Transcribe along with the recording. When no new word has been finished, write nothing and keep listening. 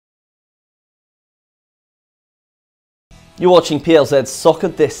You're watching PLZ Soccer.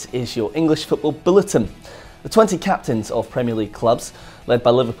 This is your English Football Bulletin. The 20 captains of Premier League clubs, led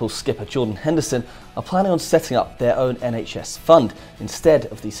by Liverpool skipper Jordan Henderson, are planning on setting up their own NHS fund instead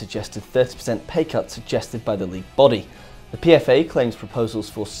of the suggested 30% pay cut suggested by the league body. The PFA claims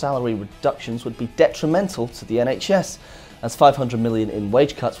proposals for salary reductions would be detrimental to the NHS, as 500 million in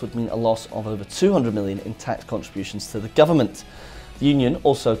wage cuts would mean a loss of over 200 million in tax contributions to the government. The union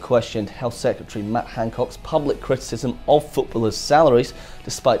also questioned Health Secretary Matt Hancock's public criticism of footballers' salaries,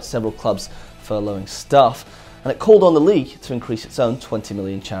 despite several clubs furloughing staff, and it called on the league to increase its own 20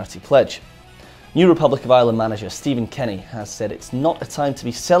 million charity pledge. New Republic of Ireland manager Stephen Kenny has said it's not a time to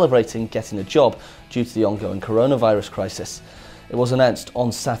be celebrating getting a job due to the ongoing coronavirus crisis. It was announced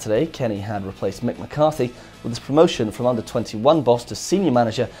on Saturday Kenny had replaced Mick McCarthy, with his promotion from under-21 boss to senior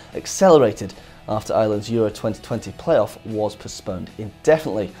manager accelerated after Ireland's Euro 2020 playoff was postponed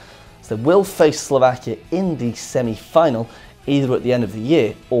indefinitely. So they will face Slovakia in the semi-final either at the end of the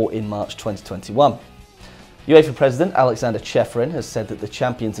year or in March 2021. UEFA President Alexander Ceferin has said that the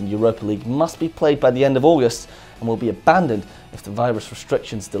Champions and Europa League must be played by the end of August and will be abandoned if the virus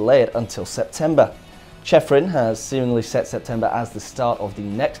restrictions delay it until September. Ceferin has seemingly set September as the start of the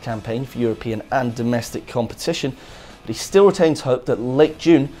next campaign for European and domestic competition, but he still retains hope that late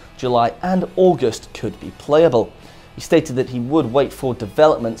June, July and August could be playable. He stated that he would wait for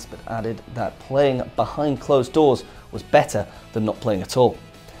developments, but added that playing behind closed doors was better than not playing at all.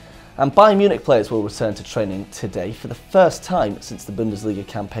 And Bayern Munich players will return to training today for the first time since the Bundesliga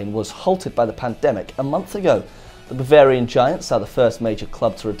campaign was halted by the pandemic a month ago. The Bavarian Giants are the first major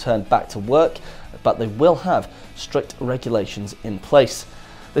club to return back to work, but they will have strict regulations in place.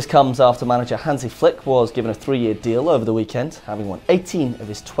 This comes after manager Hansi Flick was given a 3-year deal over the weekend, having won 18 of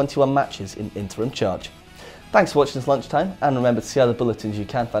his 21 matches in interim charge. Thanks for watching this lunchtime, and remember to see other bulletins you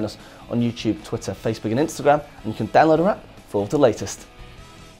can find us on YouTube, Twitter, Facebook and Instagram, and you can download our app for all of the latest.